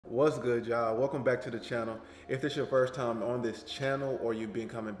What's good, y'all? Welcome back to the channel. If this is your first time on this channel or you've been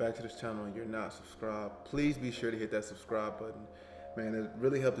coming back to this channel and you're not subscribed, please be sure to hit that subscribe button. Man, it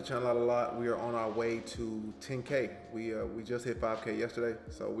really helped the channel out a lot. We are on our way to 10K. We just hit 5K yesterday,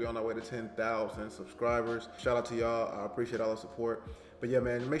 so we're on our way to 10,000 subscribers. Shout out to y'all. I appreciate all the support. But yeah,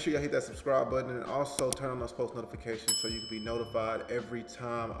 man, make sure y'all hit that subscribe button and also turn on those post notifications so you can be notified every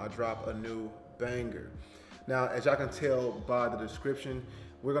time I drop a new banger. Now, as y'all can tell by the description,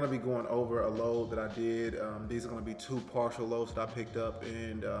 we're gonna be going over a load that I did. These are gonna be two partial loads that I picked up,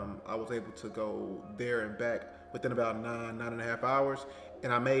 and I was able to go there and back within about nine and a half hours,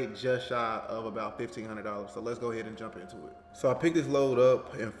 and I made just shy of about $1,500. So let's go ahead and jump into it. So I picked this load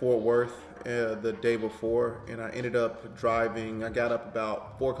up in Fort Worth the day before, and I ended up driving. I got up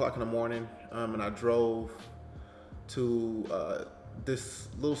about 4 o'clock in the morning, and I drove to this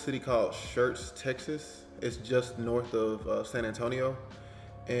little city called Schertz, Texas. It's just north of San Antonio.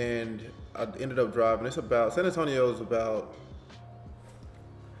 And I ended up driving. San Antonio is about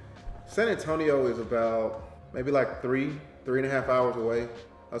maybe like three and a half hours away.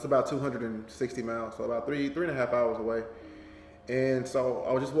 That's about 260 miles, so about three and a half hours away. And so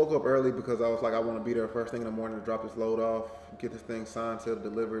I just woke up early because I was like, I want to be there first thing in the morning to drop this load off, get this thing signed, sealed,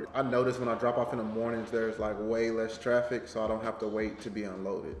 delivered. I noticed when I drop off in the mornings, there's like way less traffic, so I don't have to wait to be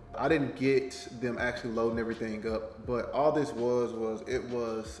unloaded. I didn't get them actually loading everything up, but all this was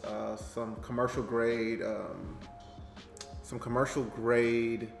some commercial grade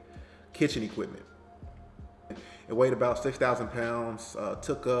kitchen equipment. It weighed about 6,000 pounds,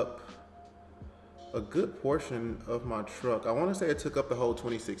 took up a good portion of my truck. I want to say it took up the whole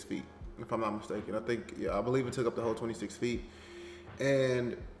 26 feet, if I'm not mistaken. I believe it took up the whole 26 feet.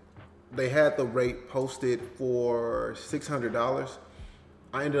 And they had the rate posted for $600.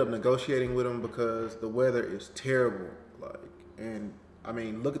 I ended up negotiating with them because the weather is terrible. And I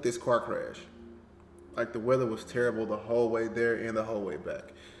mean, look at this car crash. Like, the weather was terrible the whole way there and the whole way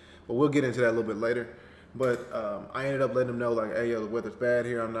back. But we'll get into that a little bit later. But I ended up letting them know, like, hey, yo, the weather's bad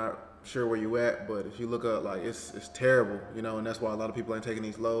here. I'm not sure where you at, but if you look up, like, it's terrible, you know, and that's why a lot of people ain't taking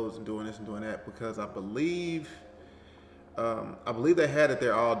these loads and doing this and doing that, because I believe they had it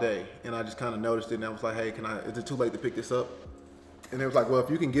there all day, and I just kind of noticed it, and I was like, hey, is it too late to pick this up? And they was like, well,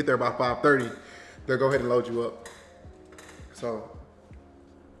 if you can get there by 5:30, they'll go ahead and load you up. So,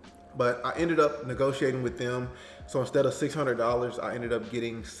 but I ended up negotiating with them, so instead of $600, I ended up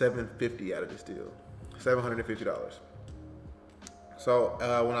getting $750 out of this deal, $750. So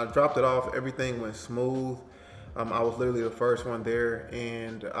when I dropped it off, everything went smooth. I was literally the first one there,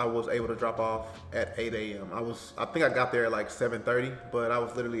 and I was able to drop off at 8 a.m. I think I got there at like 7:30, but I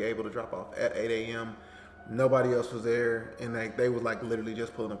was literally able to drop off at 8 a.m. Nobody else was there, and they was like literally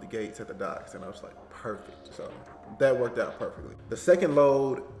just pulling up the gates at the docks, and I was like, perfect. So that worked out perfectly. The second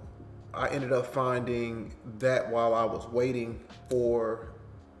load, I ended up finding that while I was waiting for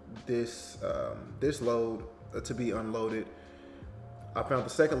this load to be unloaded. I found the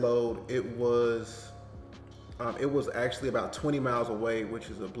second load. It was actually about 20 miles away, which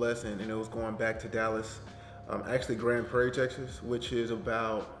is a blessing, and it was going back to Dallas, actually Grand Prairie, Texas, which is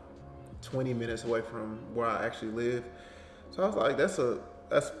about 20 minutes away from where I actually live. So I was like, that's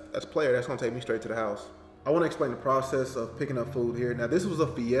player. That's gonna take me straight to the house. I want to explain the process of picking up food here. Now, this was a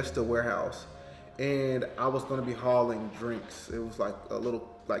Fiesta warehouse, and I was gonna be hauling drinks. It was like a little,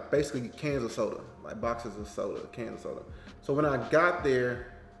 like basically cans of soda, like boxes of soda, cans of soda. So when I got there,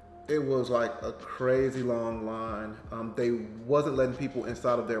 it was like a crazy long line. They wasn't letting people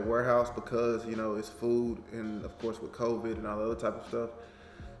inside of their warehouse because, you know, it's food, and of course with COVID and all the other type of stuff.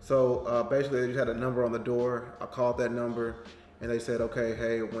 So basically they just had a number on the door. I called that number, and they said, okay,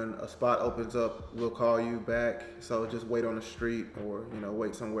 hey, when a spot opens up, we'll call you back. So just wait on the street, or, you know,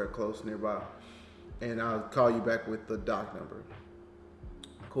 wait somewhere close nearby, and I'll call you back with the dock number.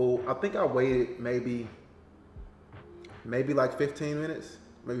 Cool. I think I waited maybe like 15 minutes,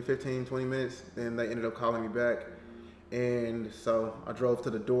 maybe 15, 20 minutes. Then they ended up calling me back. And so I drove to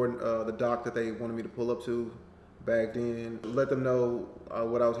the door, the dock that they wanted me to pull up to, bagged in, let them know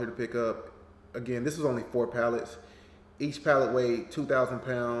what I was here to pick up. Again, this was only 4 pallets. Each pallet weighed 2,000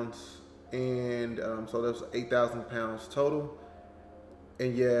 pounds. And so that was 8,000 pounds total.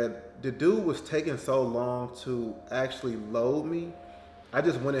 And yeah, the dude was taking so long to actually load me. I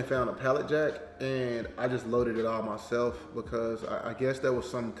just went and found a pallet jack, and I just loaded it all myself, because I guess there was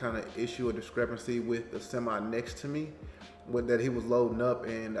some kind of issue or discrepancy with the semi next to me that he was loading up,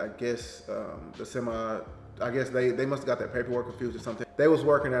 and I guess the semi, they must have got their paperwork confused or something. They was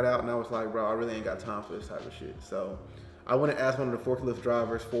working that out, and I was like, bro, I really ain't got time for this type of shit. So I went and asked one of the forklift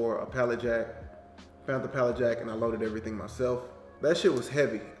drivers for a pallet jack, found the pallet jack, and I loaded everything myself. That shit was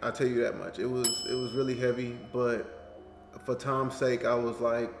heavy. I tell you that much. It was really heavy, but for Tom's sake, I was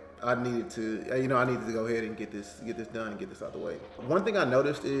like, I needed to go ahead and get this done and get this out the way. One thing I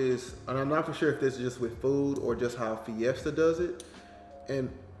noticed is, and I'm not for sure if this is just with food or just how Fiesta does it,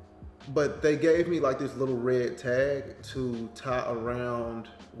 but they gave me like this little red tag to tie around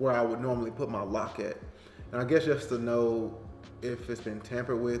where I would normally put my lock at. And I guess just to know if it's been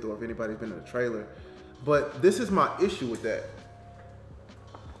tampered with or if anybody's been in the trailer. But this is my issue with that,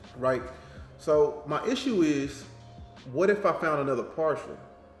 right? So my issue is, what if I found another partial?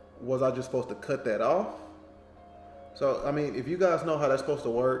 Was I just supposed to cut that off? So, I mean, if you guys know how that's supposed to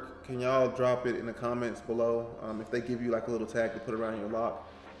work, can y'all drop it in the comments below? If they give you like a little tag to put around your lock.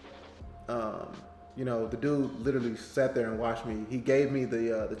 You know, the dude literally sat there and watched me. He gave me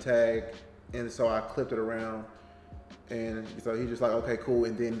the tag, and so I clipped it around. And so he's just like, okay, cool.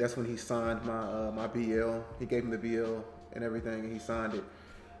 And then that's when he signed my BL. He gave me the BL and everything, and he signed it.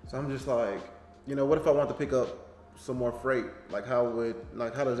 So I'm just like, you know, what if I want to pick up some more freight? Like how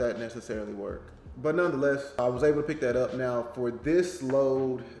does that necessarily work? But nonetheless, I was able to pick that up. Now for this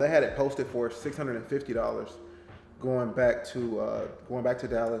load, they had it posted for $650 going back to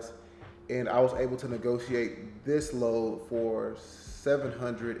Dallas, and I was able to negotiate this load for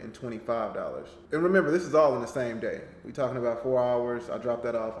 $725. And remember, this is all in the same day. We're talking about 4 hours. I dropped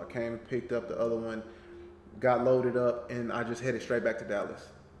that off. I came, picked up the other one, got loaded up, and I just headed straight back to Dallas.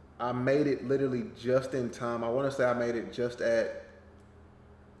 I made it literally just in time. I want to say I made it just at,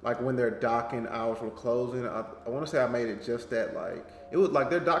 like, when their docking hours were closing. I want to say I made it just at, like, it was like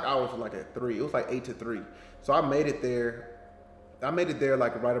their dock hours were like at 3. It was like 8 to 3. So I made it there.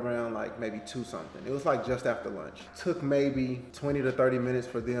 Like right around like maybe 2 something. It was like just after lunch. Took maybe 20 to 30 minutes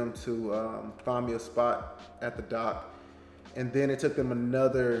for them to find me a spot at the dock. And then it took them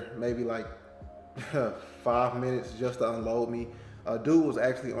another maybe like 5 minutes just to unload me. Dude was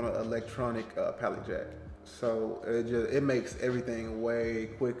actually on an electronic pallet jack. So it makes everything way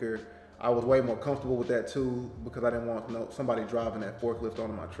quicker. I was way more comfortable with that too, because I didn't want somebody driving that forklift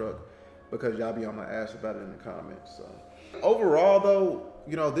onto my truck, because y'all be on my ass about it in the comments. So overall though,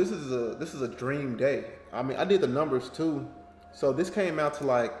 you know, this is a dream day. I mean, I did the numbers too. So this came out to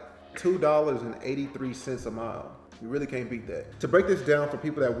like $2.83 a mile. You really can't beat that. To break this down for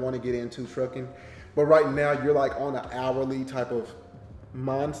people that want to get into trucking, but right now you're like on an hourly type of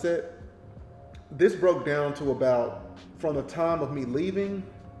mindset, this broke down to about, from the time of me leaving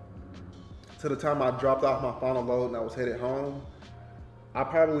to the time I dropped off my final load and I was headed home, I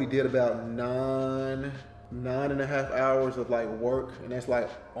probably did about 9.5 hours of like work, and that's like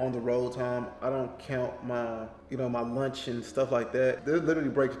on the road time. I don't count my, you know, my lunch and stuff like that. This literally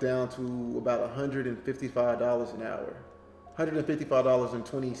breaks down to about $155 an hour.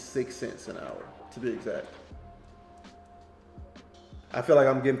 $155.26 an hour, to be exact. I feel like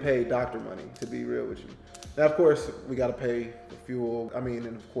I'm getting paid doctor money, to be real with you. Now, of course, we got to pay the fuel. I mean,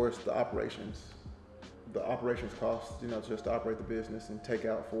 and of course, the operations costs, you know, just to operate the business and take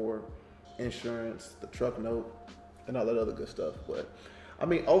out for insurance, the truck note, and all that other good stuff. But I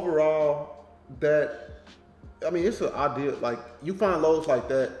mean, overall, it's an ideal, like, you find loads like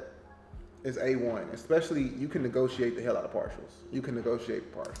that is A1, especially you can negotiate the hell out of partials. You can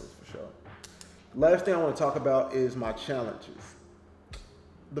negotiate partials for sure. Last thing I want to talk about is my challenges.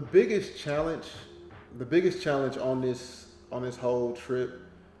 The biggest challenge on this whole trip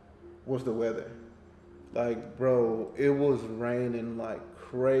was the weather. Like, bro, it was raining like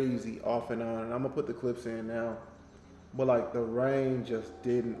crazy off and on, and I'm gonna put the clips in now, but like the rain just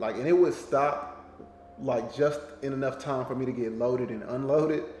didn't, like, and it would stop like just in enough time for me to get loaded and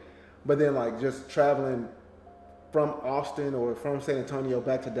unloaded, but then like just traveling from Austin or from San Antonio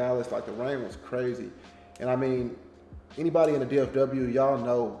back to Dallas, like the rain was crazy. And I mean, anybody in the DFW, y'all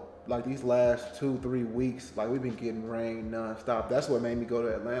know, like these last 2-3 weeks, like we've been getting rain nonstop. That's what made me go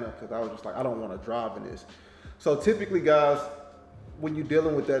to Atlanta, because I was just like, I don't want to drive in this. So typically, guys, when you're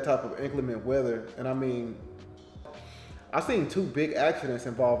dealing with that type of inclement weather, and I mean, I've seen 2 big accidents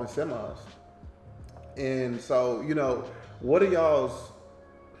involving semis. And so, you know, what are y'all's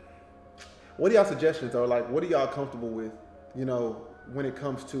suggestions, or like, what are y'all comfortable with, you know, when it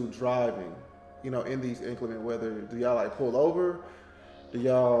comes to driving, you know, in these inclement weather? Do y'all like pull over? Do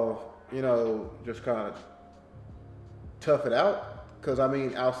y'all, you know, just kind of tough it out? Because I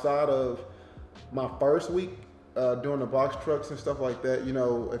mean, outside of my first week doing the box trucks and stuff like that, you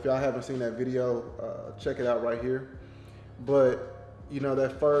know, if y'all haven't seen that video, check it out right here. But, you know,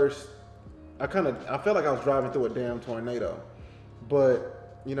 that first, I felt like I was driving through a damn tornado.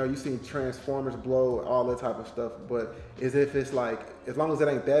 But you know, you see Transformers blow, all that type of stuff. But as if it's like, as long as it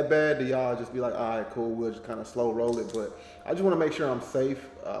ain't that bad, do y'all just be like, all right, cool, we'll just kind of slow roll it. But I just want to make sure I'm safe.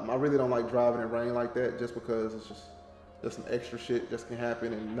 I really don't like driving in rain like that, just because it's just some extra shit just can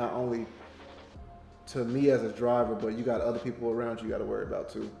happen, and not only to me as a driver, but you got other people around you got to worry about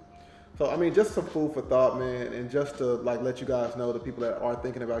too. So I mean, just some food for thought, man, and just to like let you guys know, the people that are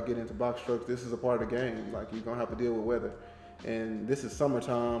thinking about getting into box trucks, this is a part of the game. Like, you're gonna have to deal with weather, and this is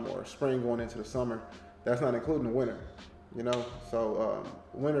summertime or spring going into the summer. That's not including the winter, you know. So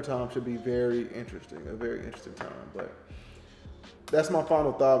winter time should be very interesting, a very interesting time. But that's my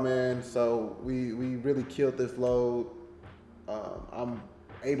final thought, man. So we really killed this load. I'm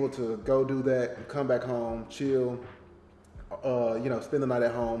able to go do that and come back home, chill, you know, spend the night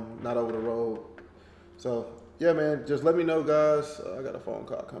at home, not over the road. So yeah, man, just let me know, guys. I got a phone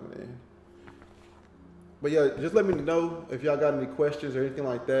call coming in. But yeah, just let me know if y'all got any questions or anything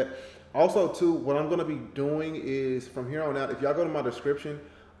like that. Also too, what I'm gonna be doing is from here on out, if y'all go to my description,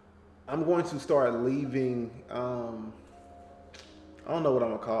 I'm going to start leaving, I don't know what I'm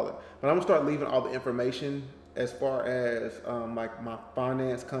gonna call it, but I'm gonna start leaving all the information as far as like my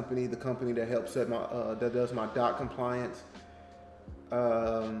finance company, the company that helps set my that does my doc compliance,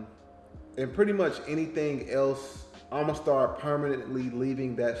 and pretty much anything else. I'm gonna start permanently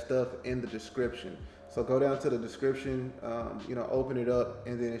leaving that stuff in the description. So go down to the description, you know, open it up,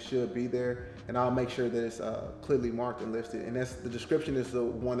 and then it should be there. And I'll make sure that it's clearly marked and listed. And that's the description is the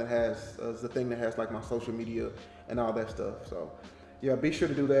one that has the thing that has like my social media and all that stuff. So yeah, be sure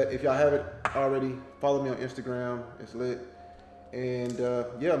to do that. If y'all haven't already, follow me on Instagram. It's lit. And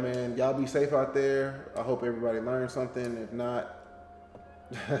yeah, man, y'all be safe out there. I hope everybody learned something. If not,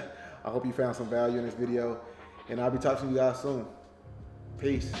 I hope you found some value in this video. And I'll be talking to you guys soon.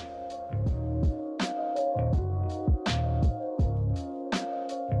 Peace.